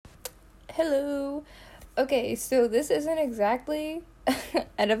Hello. Okay, so this isn't exactly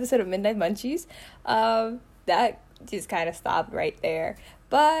an episode of Midnight Munchies. That just kind of stopped right there.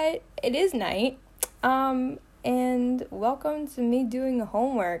 But it is night. And welcome to me doing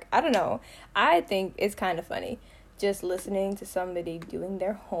homework. I don't know. I think it's kind of funny just listening to somebody doing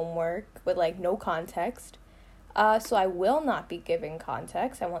their homework with no context. So I will not be giving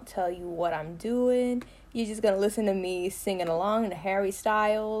context. I won't tell you what I'm doing. You're just gonna listen to me singing along to Harry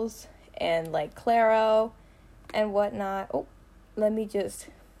Styles and Claro and whatnot. Oh, let me just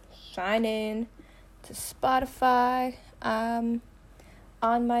sign in to Spotify on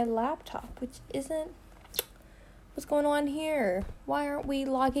my laptop, which isn't. What's going on here? Why aren't we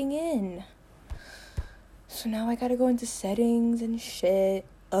logging in? So now I gotta go into settings and shit.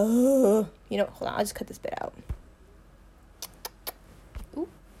 Hold on, I'll just cut this bit out. Oop,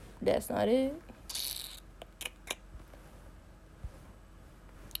 that's not it.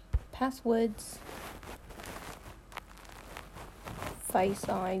 Passwords. Face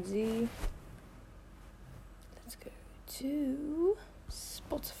ID. Let's go to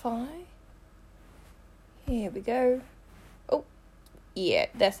Spotify. Here we go. Oh, yeah,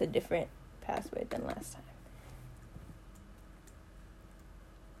 that's a different password than last time.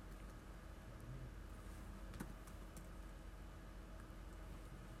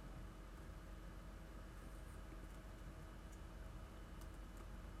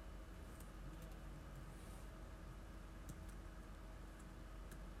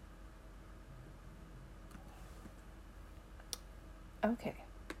 Okay.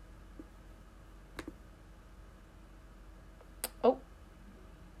 Oh.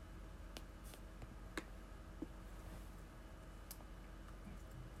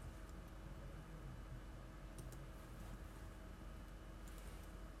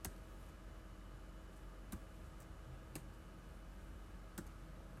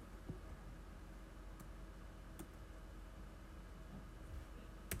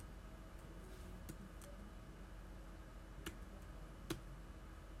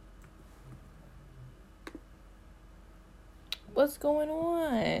 What's going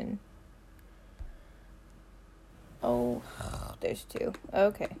on? Oh, there's two.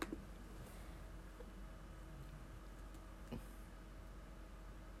 Okay.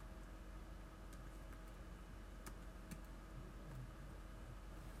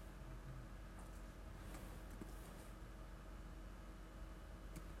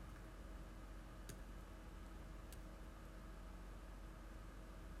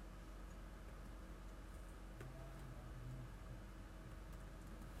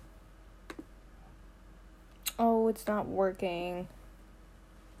 Oh, it's not working.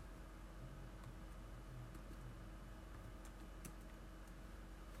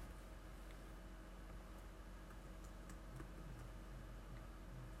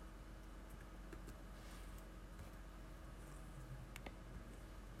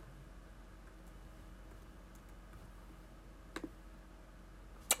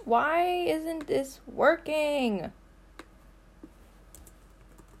 Why isn't this working?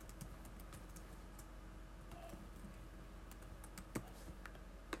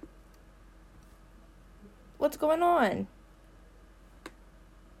 What's going on?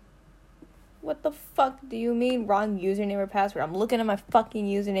 What the fuck do you mean wrong username or password? I'm looking at my fucking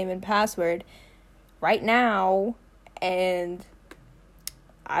username and password right now, and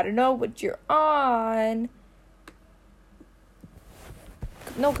I don't know what you're on.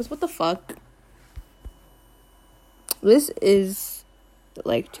 No, because what the fuck? This is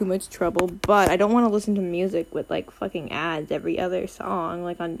too much trouble, but I don't want to listen to music with fucking ads every other song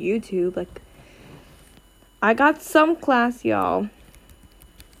on YouTube. I got some class, y'all.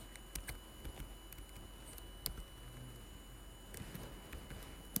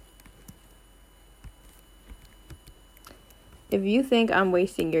 If you think I'm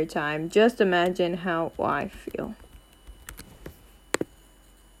wasting your time, just imagine how I feel.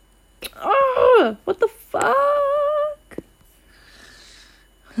 Oh, what the fuck?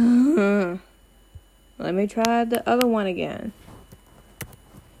 Let me try the other one again.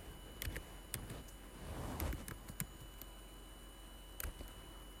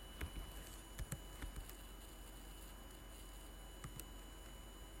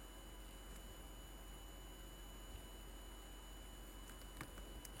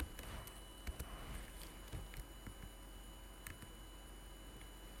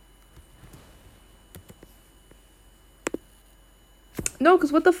 No,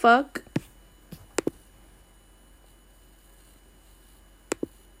 because what the fuck?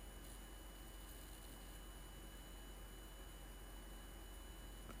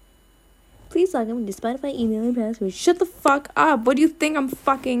 Please Please log in with your Spotify email and password. Shut the fuck up. What do you think I'm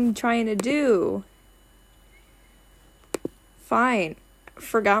fucking trying to do? Fine.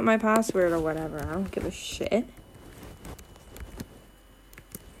 Forgot my password or whatever. I don't give a shit.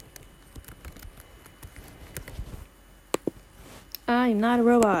 I'm not a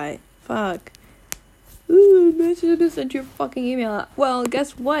robot. Fuck. Ooh, man should have been sent to your fucking email. Well,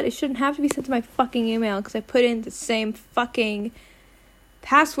 guess what? It shouldn't have to be sent to my fucking email because I put in the same fucking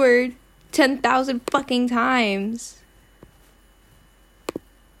password 10,000 fucking times.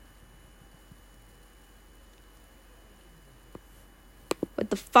 What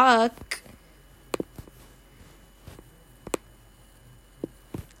the fuck?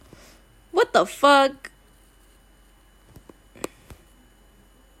 What the fuck?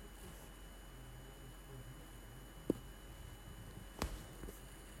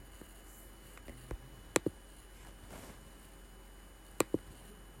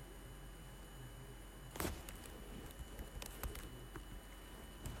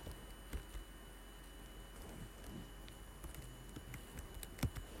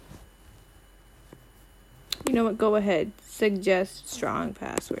 You know what? Go ahead. Suggest strong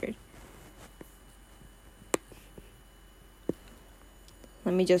password.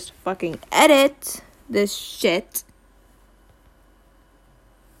 Let me just fucking edit this shit.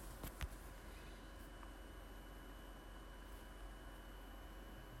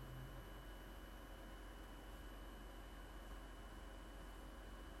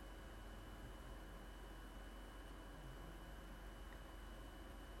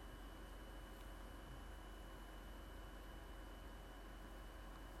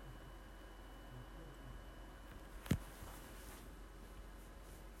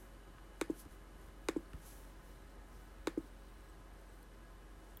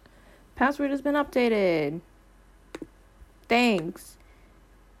 Password has been updated. Thanks.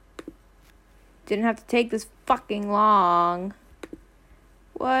 Didn't have to take this fucking long.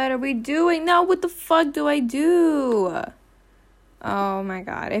 What are we doing? No, what the fuck do I do? Oh my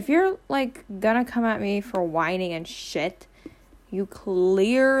god. If you're, like, gonna come at me for whining and shit, you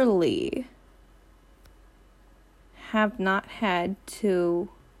clearly have not had to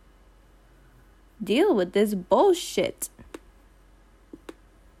deal with this bullshit.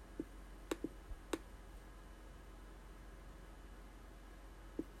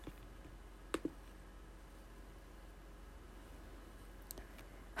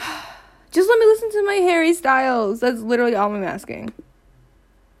 Just let me listen to my Harry Styles. That's literally all I'm asking.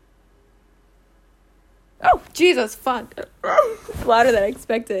 Oh, Jesus, fuck. Louder than I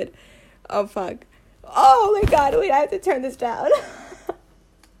expected. Oh, fuck. Oh, my God. Wait, I have to turn this down.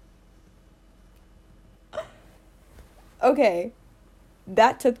 Okay.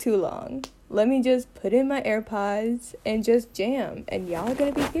 That took too long. Let me just put in my AirPods and just jam. And y'all are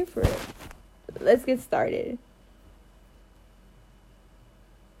going to be here for it. Let's get started.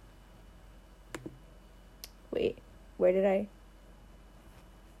 Wait, where did I?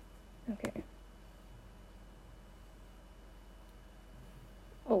 Okay.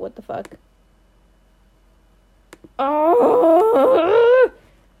 Oh, what the fuck? Oh!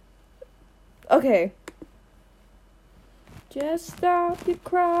 Okay. Just stop your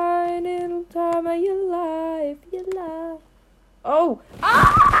crying, it'll time of your life, Oh!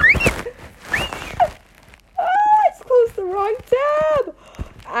 Ah! I just closed the wrong tab!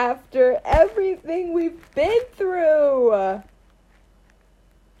 After everything we've been through.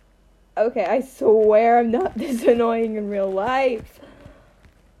 Okay, I swear I'm not this annoying in real life.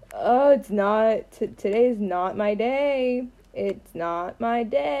 Oh, it's not. Today is not my day. It's not my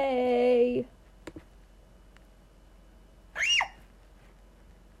day.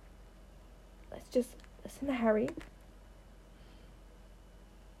 Let's just listen to Harry.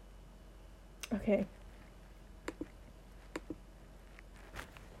 Okay.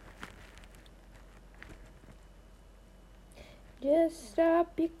 Just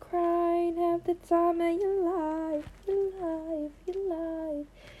stop your crying, have the time of your life,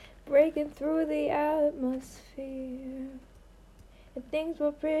 breaking through the atmosphere. And things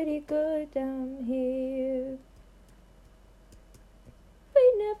were pretty good down here.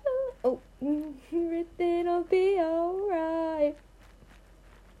 We never, everything'll be alright.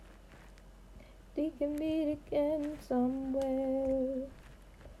 We can meet again somewhere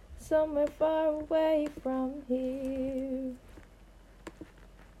far away from here.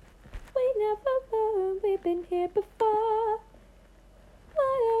 We never learned, we've been here before.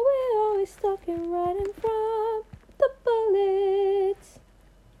 Why are we always stuck and running from the bullets?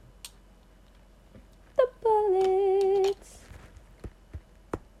 The bullets.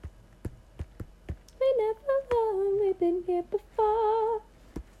 We never learned, we've been here before.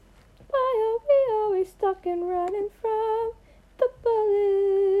 Why are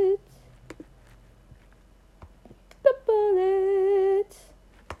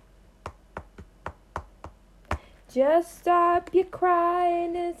Just stop your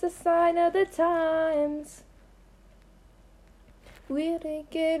crying, it's a sign of the times. We gotta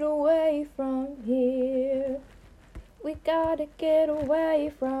get away from here. We gotta get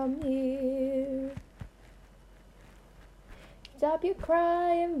away from here. Stop your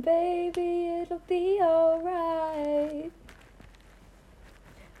crying, baby, it'll be alright.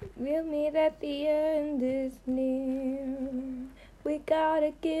 We'll meet at the end is near. We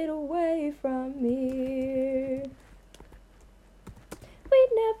gotta get away from here. We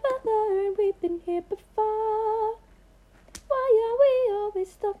never learned, we've been here before. Why are we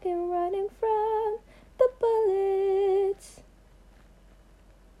always stuck and running from the bullets?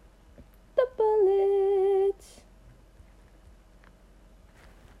 The bullets.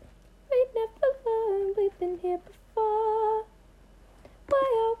 We never learned, we've been here before. Why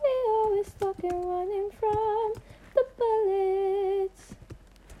are we always stuck and running from the bullets?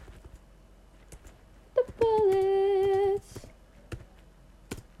 The bullets.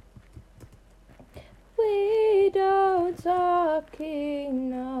 We don't talk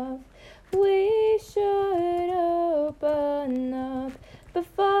enough. We should open up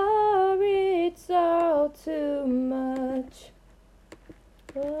before it's all too much.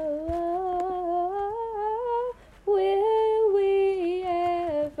 Oh, will we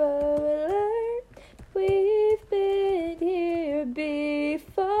ever learn? We've been here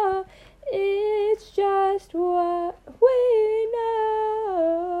before. It's just what we know.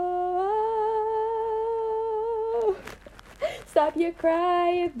 Stop your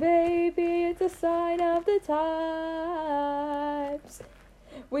crying, baby. It's a sign of the times.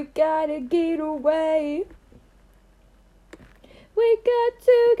 We gotta get away. We got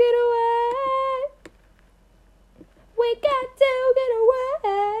to get away. We got to get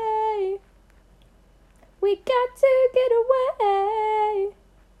away. We got to get away.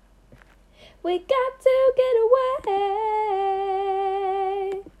 We got to get away.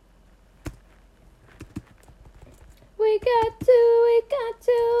 We got to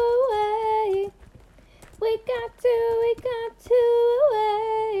away. We got to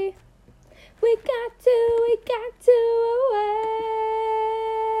away. We got to away.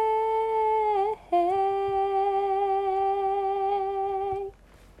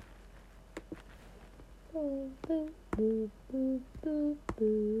 Boo, boo, boo, boo, boo,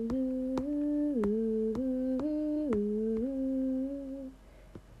 boo.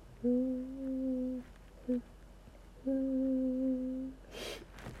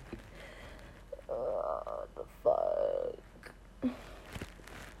 Oh, the fuck.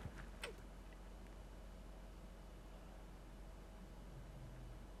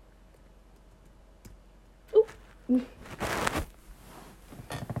 Ooh.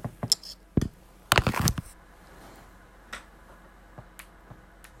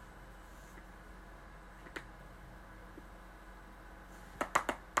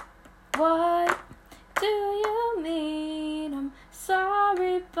 What do you mean? I'm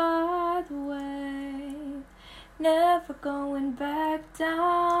sorry, by the way. Never going back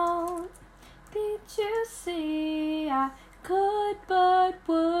down. Did you see? I could but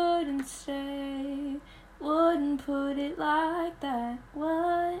wouldn't stay. Wouldn't put it like that.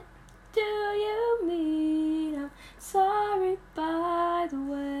 What do you mean? I'm sorry, by the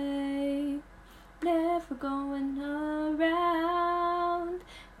way. Never going around.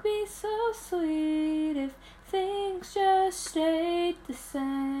 Be so sweet if things just stayed the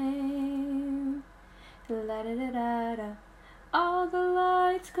same. La da da da da. All the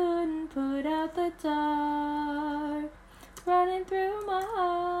lights couldn't put out the dark running through my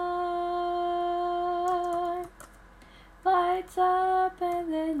heart. Lights up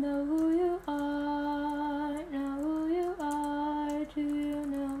and they know who you are. Know who you are. Do you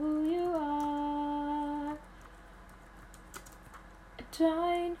know who you are?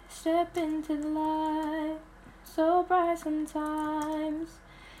 Trying to step into the light, so bright sometimes.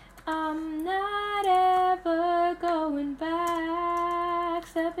 I'm not ever going back.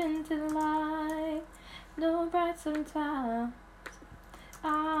 Step into the light, no bright sometimes.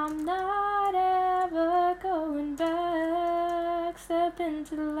 I'm not ever going back. Step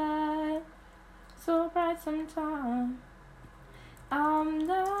into the light, so bright sometimes. I'm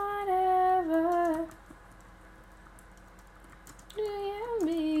not ever. Do you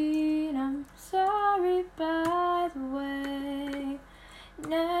mean I'm sorry, by the way?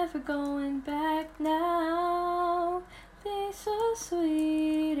 Never going back now. Be so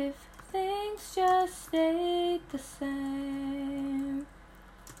sweet if things just stayed the same.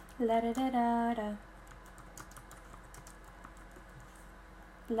 La da da da da.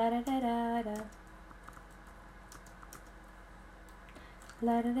 La da da da da.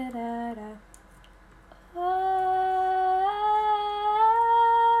 La da da da da. Oh.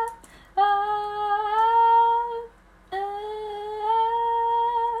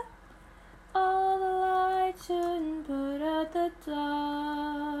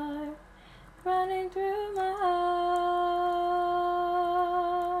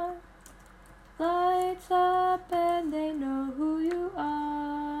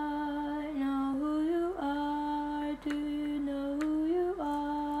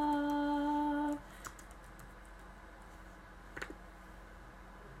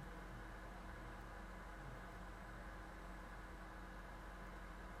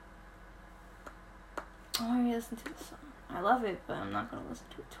 I already listened to the song. I love it, but I'm not gonna listen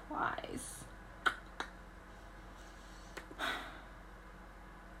to it twice.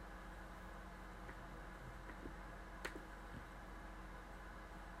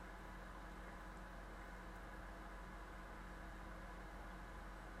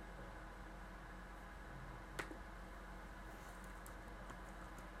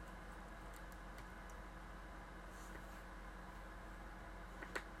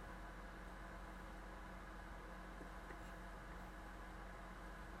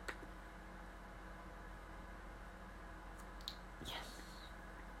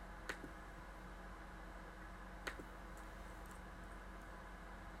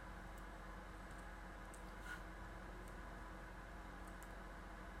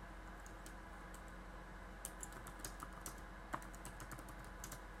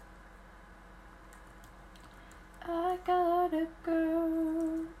 I got a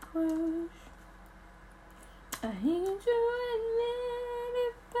girl crush. I hate to admit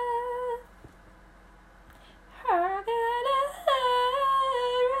it, but I got a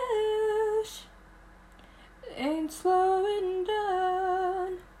heart rush. Ain't slowing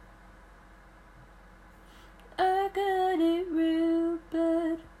down. I got it real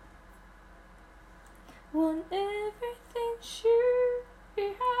bad. Want everything she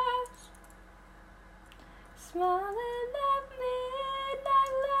has. Smiling at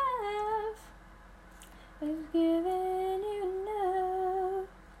midnight laugh is giving you love.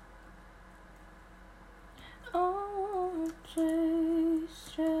 Oh,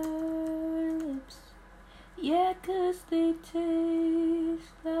 taste your lips, yeah, 'cause they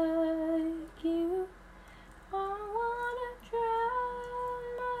taste like you. I wanna drown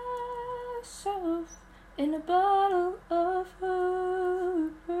myself in a bottle of her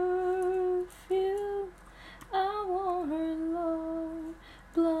perfume. I want her long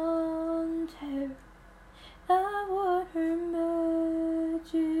blonde hair. I want her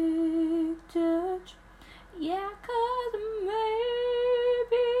magic touch. Yeah, 'cause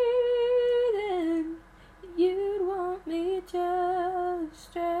maybe then you'd want me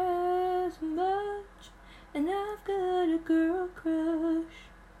just as much. And I've got a girl crush.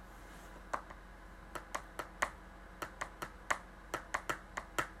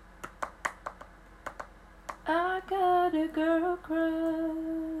 I got a girl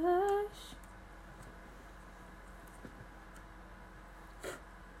crush.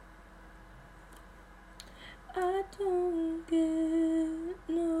 I don't get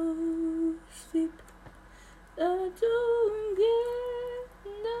no sleep. I don't get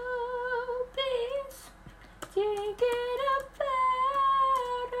no peace. Thinking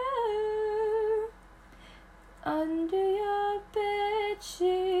about her under your bed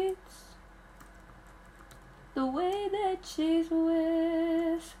sheets. The way that she's whispering,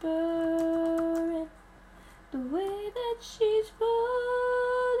 the way that she's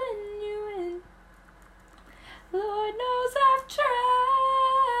pulling you in. Lord knows I've tried.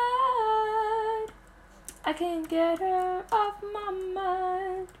 I can't get her off my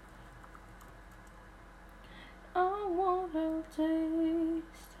mind. I wanna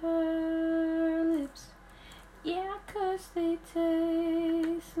taste her lips, yeah, 'cause they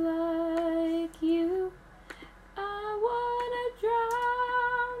taste like you. I wanna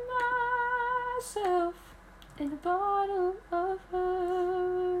drown myself in a bottle of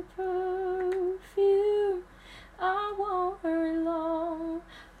her perfume. I want her long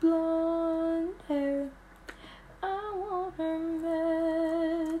blonde hair. I want her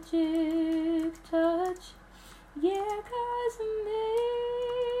magic touch. Yeah, 'cause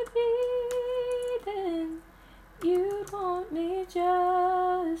maybe then you'd want me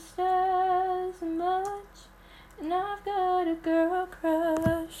just as much. And I've got a girl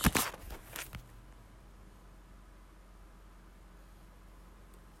crush.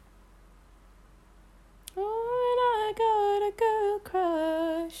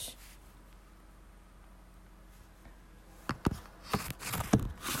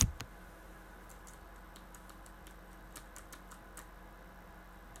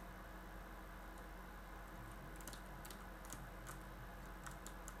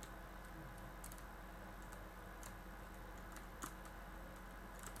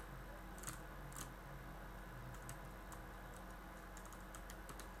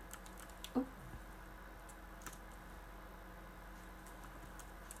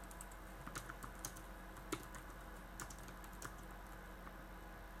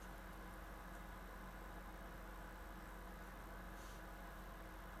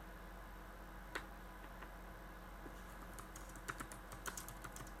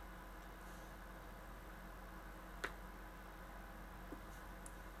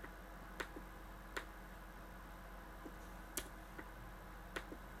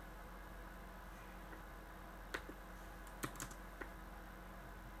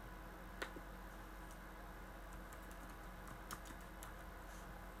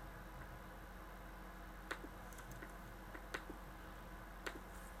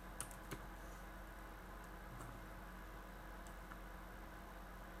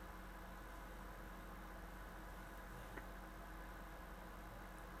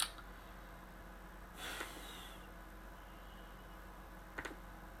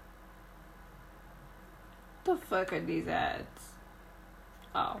 the fuck are these ads?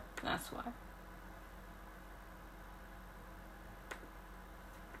 Oh, that's why.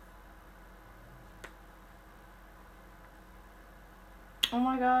 Oh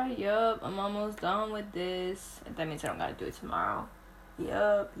my god, yup, I'm almost done with this. That means I don't gotta do it tomorrow.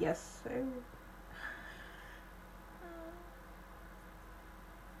 Yup, yes sir.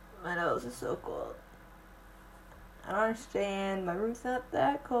 My nose is so cold. I don't understand. My room's not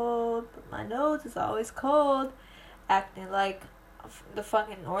that cold, but my nose is always cold. Acting like the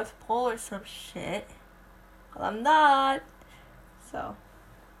fucking North Pole or some shit. Well, I'm not. So.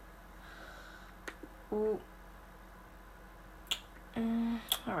 Ooh. I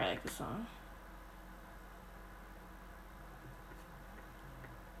really like this song.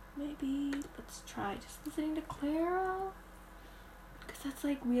 Maybe let's try just listening to Clara. Because that's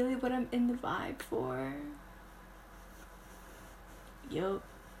like really what I'm in the vibe for. Yup.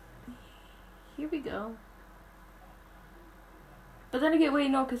 Here we go. But then again, wait,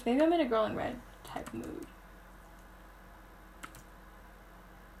 no, because maybe I'm in a Girl in Red type mood.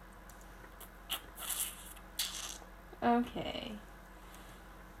 Okay.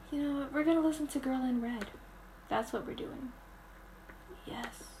 You know what? We're gonna listen to Girl in Red. That's what we're doing.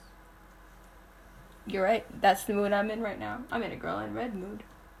 Yes. You're right. That's the mood I'm in right now. I'm in a Girl in Red mood.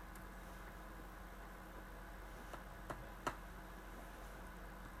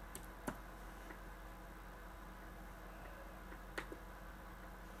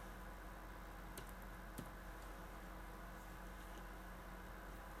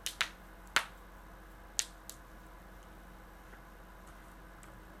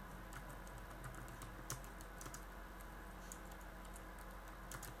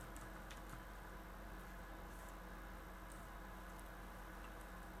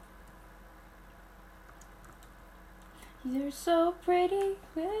 You're so pretty,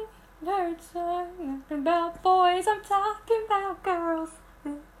 with nerds talking about boys. I'm talking about girls.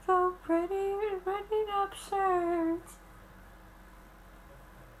 They're so pretty, running up shirts.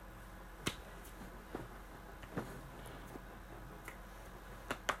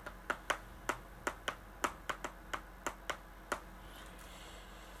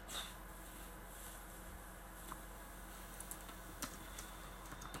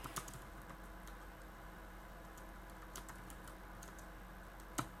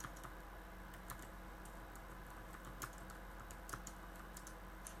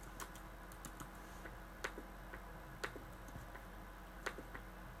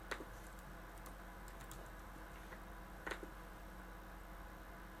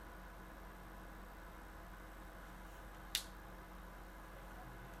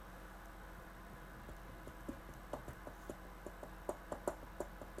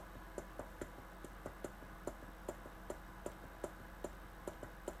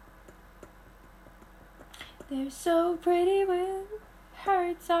 They're so pretty with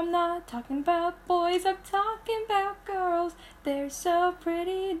hurts. I'm not talking about boys, I'm talking about girls. They're so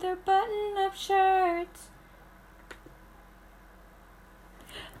pretty, they're button-up shirts.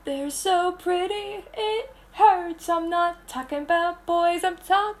 They're so pretty, it hurts. I'm not talking about boys, I'm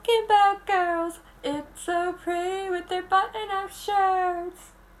talking about girls. It's so pretty with their button-up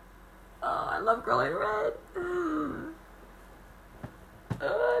shirts. Oh, I love Girl in Red.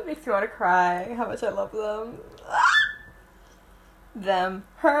 It makes me want to cry. How much I love them. Them.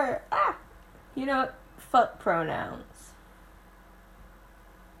 Her. You know what? Fuck pronouns.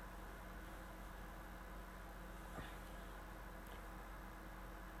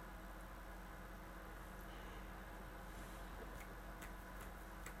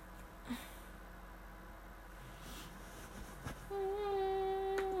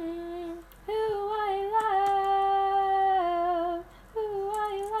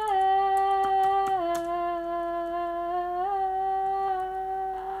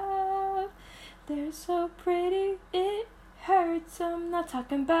 They're so pretty, it hurts. I'm not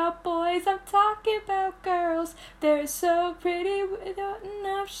talking about boys, I'm talking about girls. They're so pretty without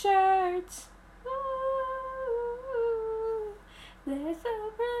enough shirts. Ooh, they're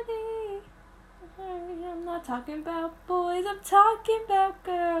so pretty. I'm not talking about boys, I'm talking about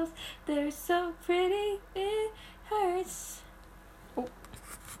girls. They're so pretty, it hurts. Oh.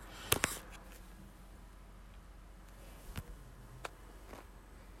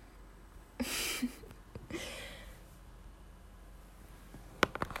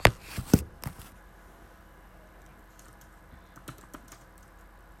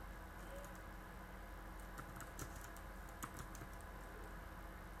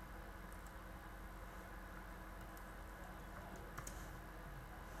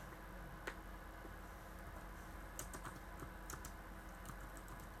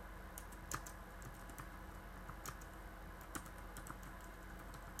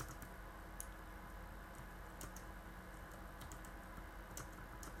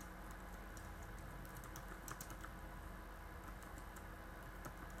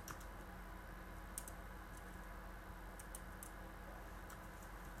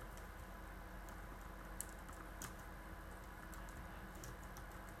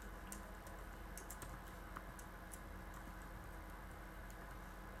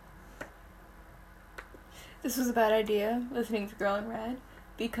 This was a bad idea, listening to Girl in Red,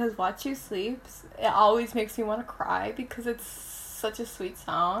 because Watch You Sleeps, it always makes me want to cry because it's such a sweet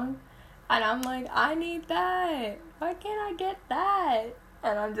song. And I'm like, I need that. Why can't I get that?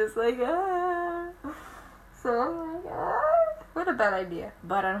 And I'm just like, ah. So I'm like, ah. What a bad idea.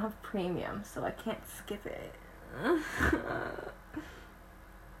 But I don't have premium, so I can't skip it.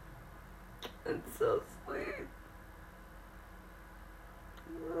 It's so sweet.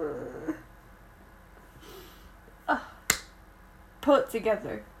 Pull it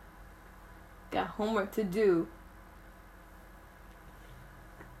together. Got homework to do.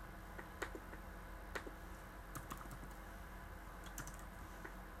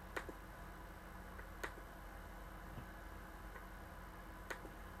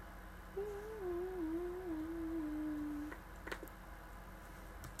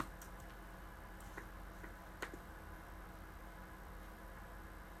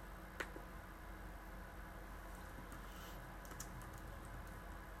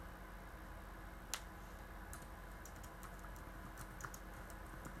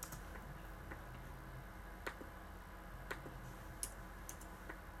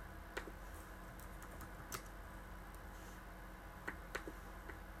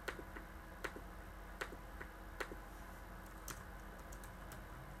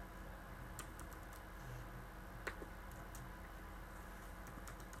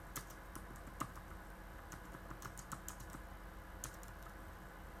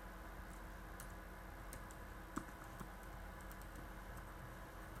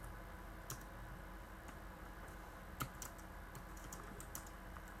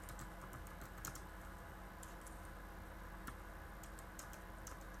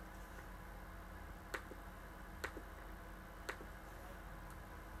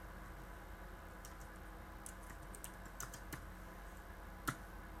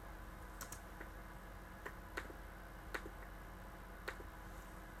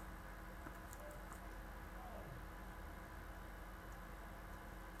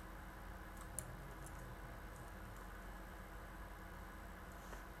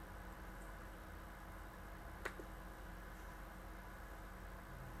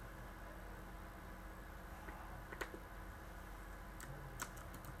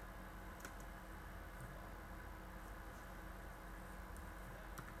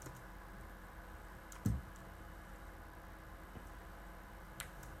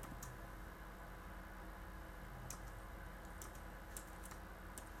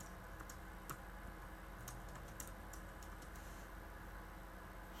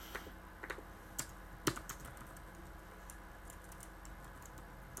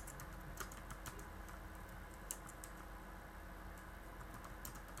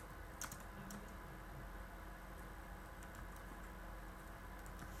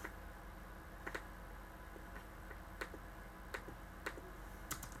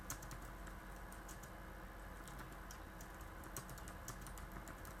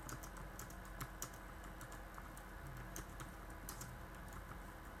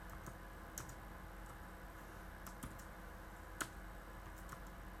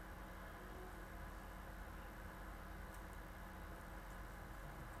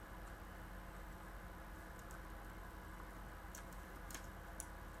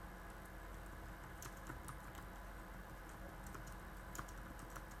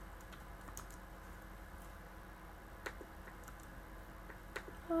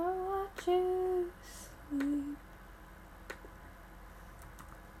 I watch you sleep.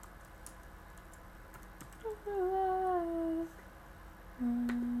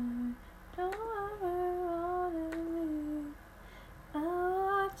 Don't ever wanna leave. I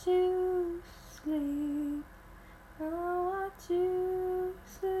watch you sleep. I watch you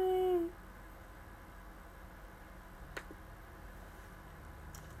sleep.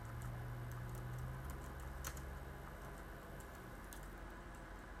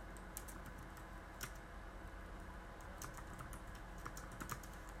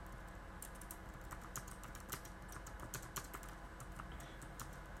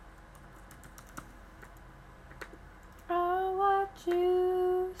 I watch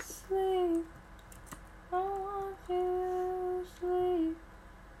you sleep. I watch you sleep.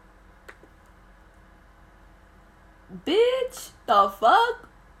 Bitch, the fuck?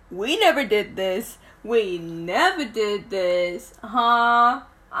 We never did this. We never did this. Huh?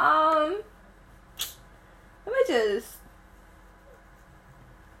 Let me just.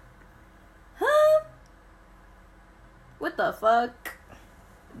 Huh? What the fuck?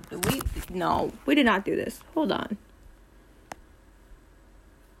 No, we did not do this. Hold on.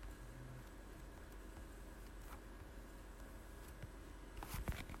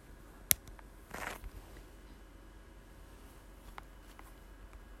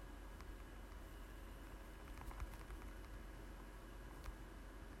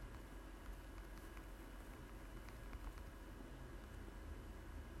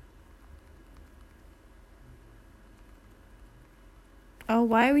 Oh,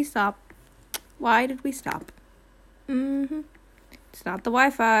 why we stopped? Why did we stop? It's not the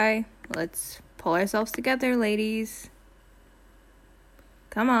Wi-Fi. Let's pull ourselves together, ladies.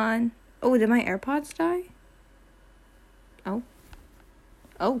 Come on. Oh, did my AirPods die?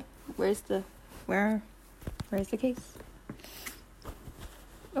 Oh, where's the case?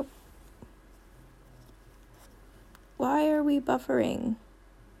 Oh. Why are we buffering,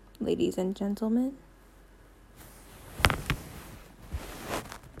 ladies and gentlemen?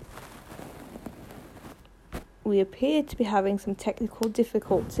 We appear to be having some technical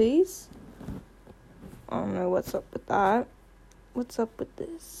difficulties. I don't know what's up with that. What's up with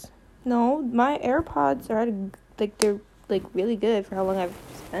this? No, my AirPods are they're really good for how long I've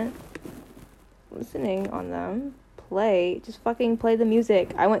spent listening on them. Just fucking play the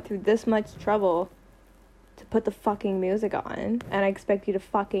music. I went through this much trouble to put the fucking music on, and I expect you to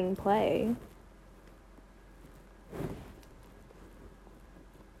fucking play.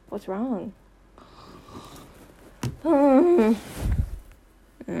 What's wrong? Oh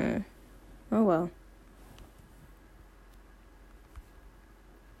well.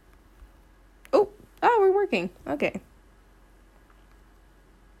 Oh, we're working. Okay.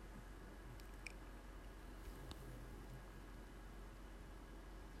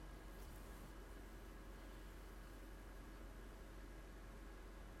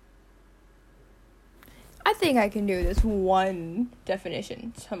 I think I can do this one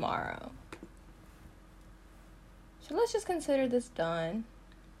definition tomorrow. So let's just consider this done.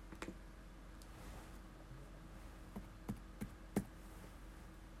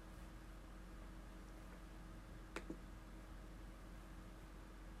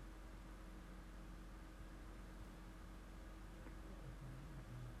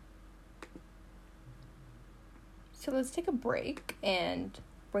 So let's take a break and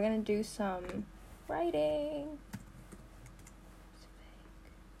we're gonna do some writing.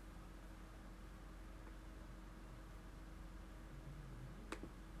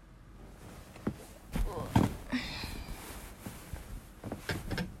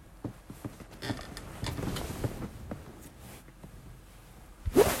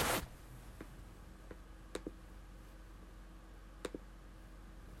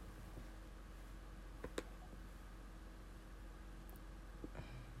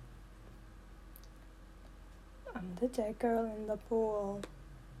 I'm the dead girl in the pool.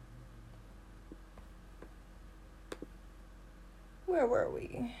 Where were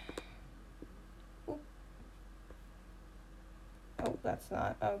we? Oop. Oh, that's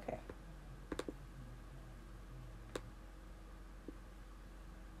not okay.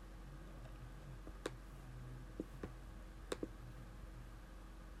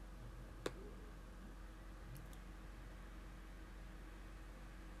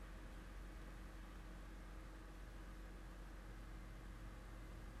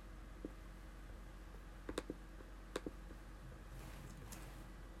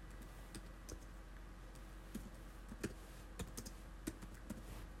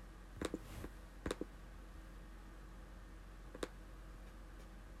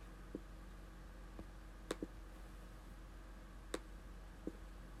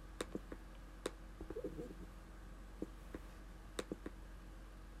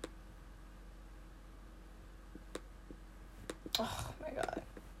 Oh my god.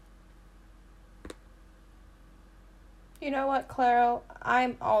 You know what, Claro?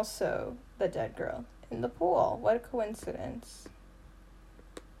 I'm also the dead girl in the pool. What a coincidence.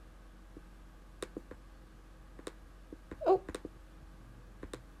 Oh.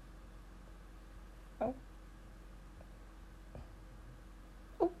 Oh.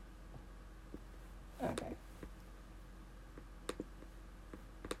 Oh. Okay.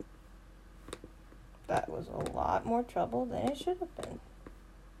 That was a lot more trouble than it should have been.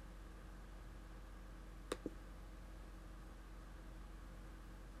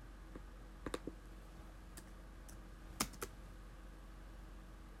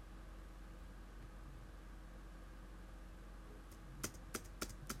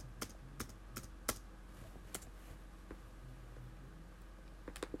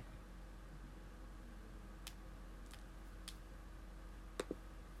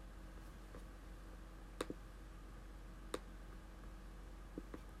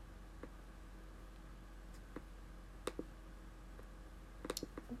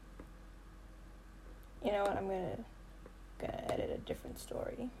 You know what? I'm gonna edit a different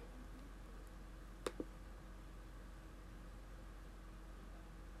story.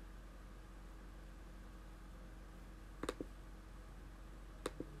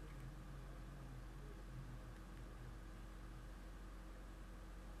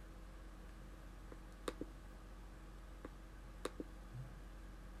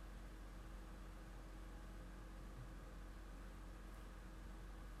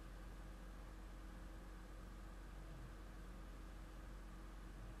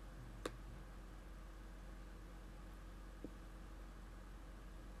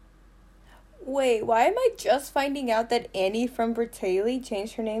 Wait, why am I just finding out that Annie from Bertaley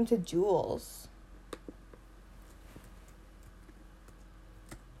changed her name to Jules?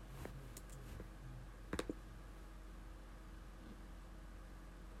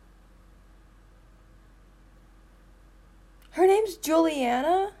 Her name's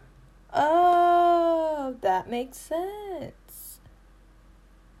Juliana? Oh, that makes sense.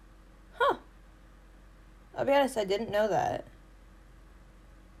 Huh. I'll be honest, I didn't know that.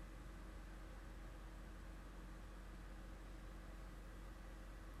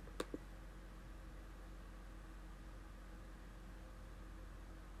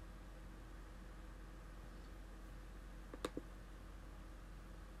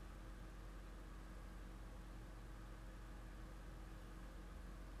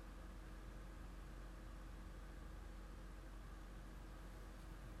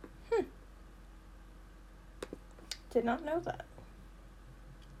 Did not know that.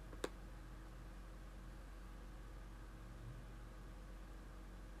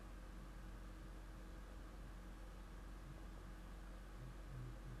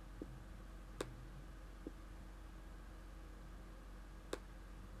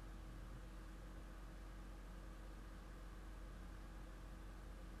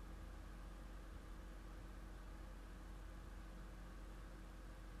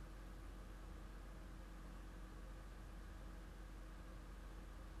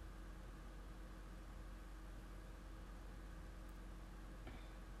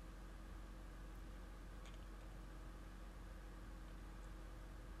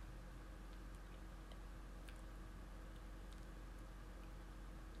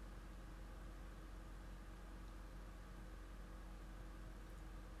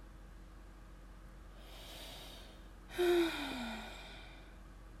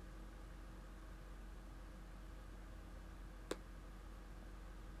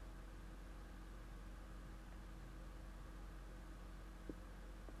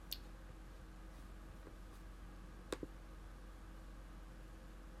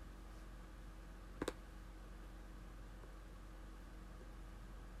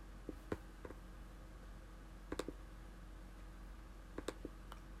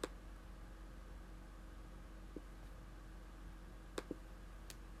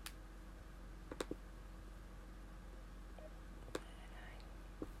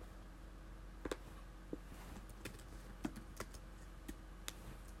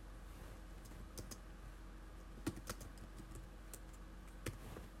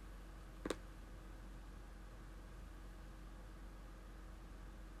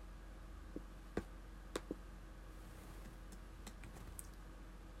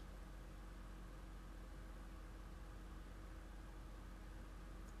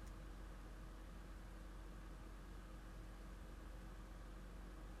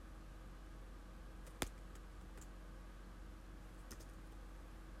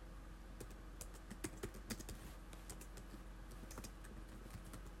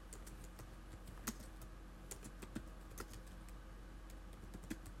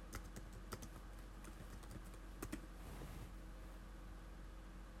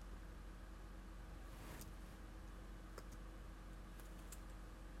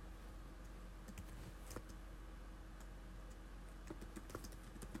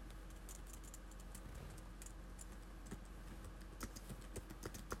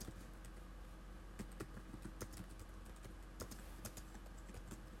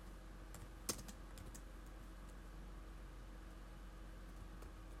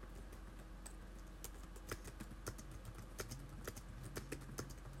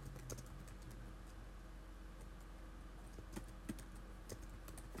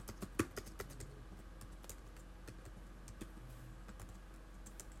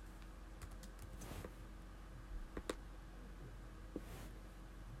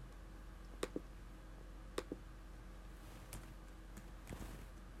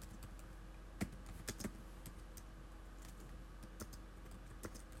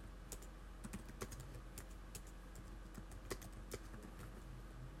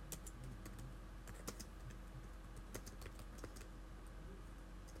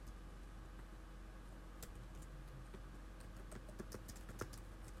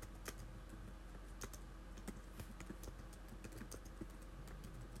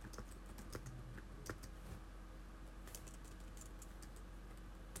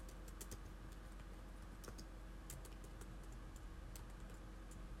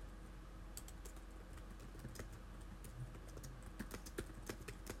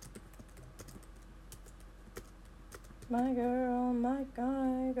 My girl, my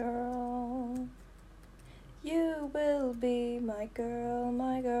guy girl. You will be my girl,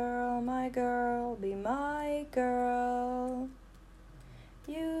 my girl, my girl, be my girl.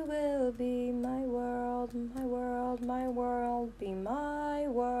 You will be my world, my world, my world, be my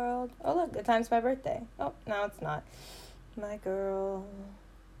world. Oh look, the time's my birthday. Oh, no it's not. My girl.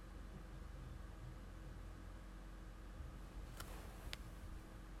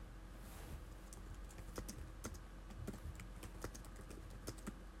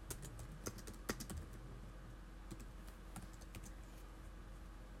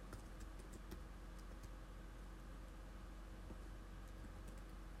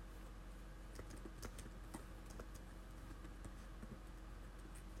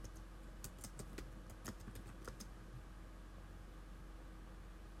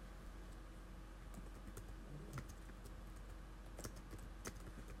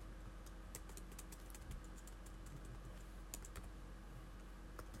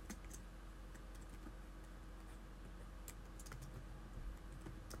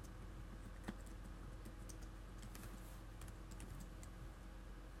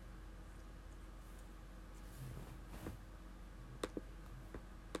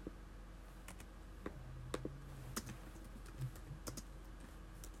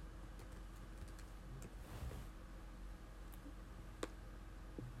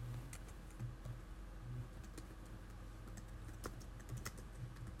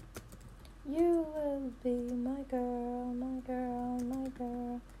 You will be my girl, my girl, my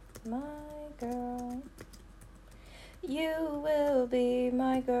girl, my girl. You will be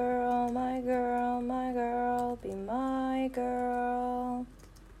my girl, my girl, my girl, be my girl.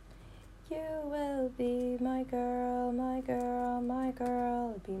 You will be my girl, my girl, my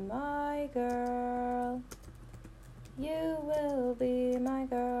girl, be my girl. You will be my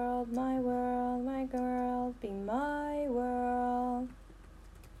girl, my world, my girl, be my world.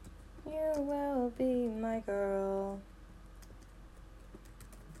 You will be my girl.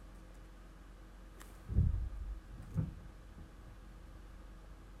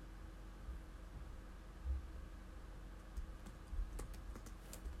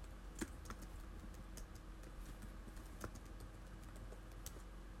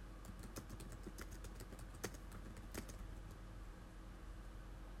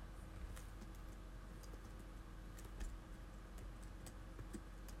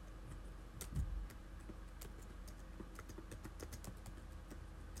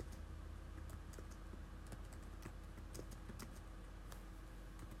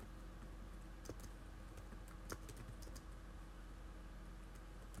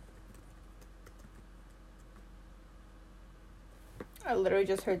 I literally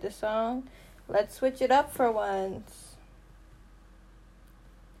just heard this song. Let's switch it up for once.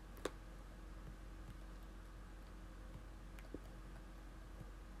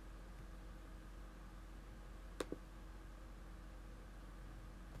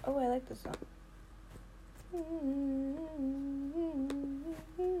 Oh, I like this song.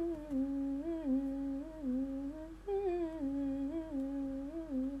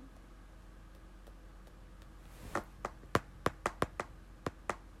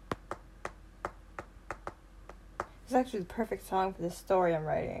 It's actually the perfect song for this story I'm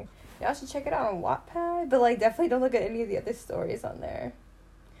writing. Y'all should check it out on Wattpad, but like definitely don't look at any of the other stories on there.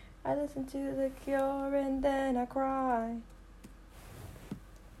 I listen to The Cure and then I cry.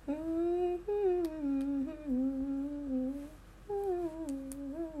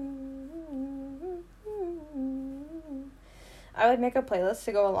 I would make a playlist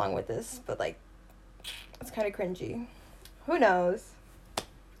to go along with this, but like it's kind of cringy. Who knows?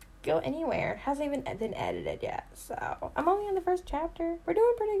 Go anywhere. It hasn't even been edited yet, so I'm only on the first chapter. We're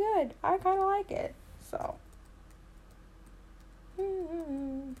doing pretty good. I kind of like it, so.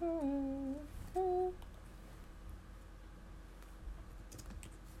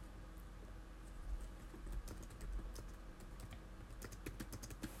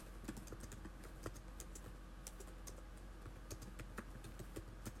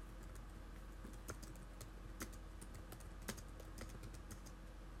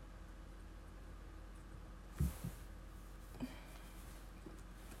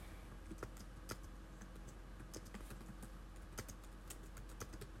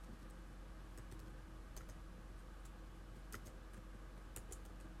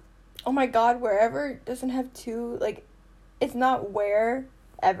 Oh my god, wherever doesn't have two, like, it's not where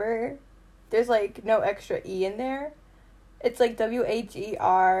ever. There's like no extra E in there. It's like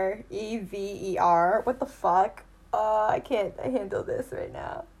WHEREVER. What the fuck? I can't handle this right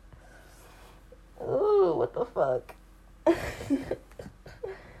now. Ooh, what the fuck?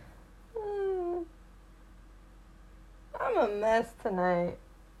 I'm a mess tonight,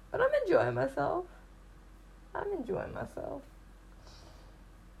 but I'm enjoying myself. I'm enjoying myself.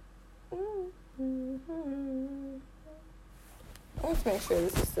 Let's make sure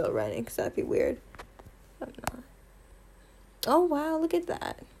this is still running, because that'd be weird. I'm not. Oh, wow, look at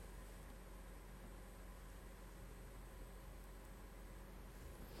that.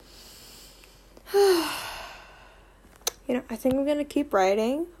 I think I'm going to keep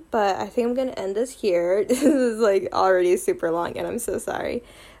writing, but I think I'm going to end this here. This is, already super long, and I'm so sorry.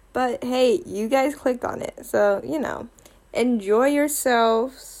 But, hey, you guys clicked on it, so, enjoy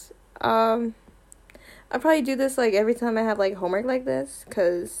yourselves. I'll probably do this, every time I have, homework like this,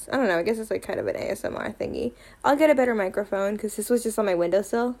 because, I don't know, I guess it's, kind of an ASMR thingy. I'll get a better microphone, because this was just on my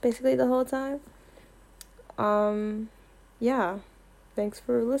windowsill, basically, the whole time. Yeah. Thanks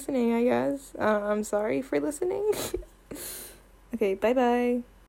for listening, I guess. I'm sorry for listening. Okay, bye-bye.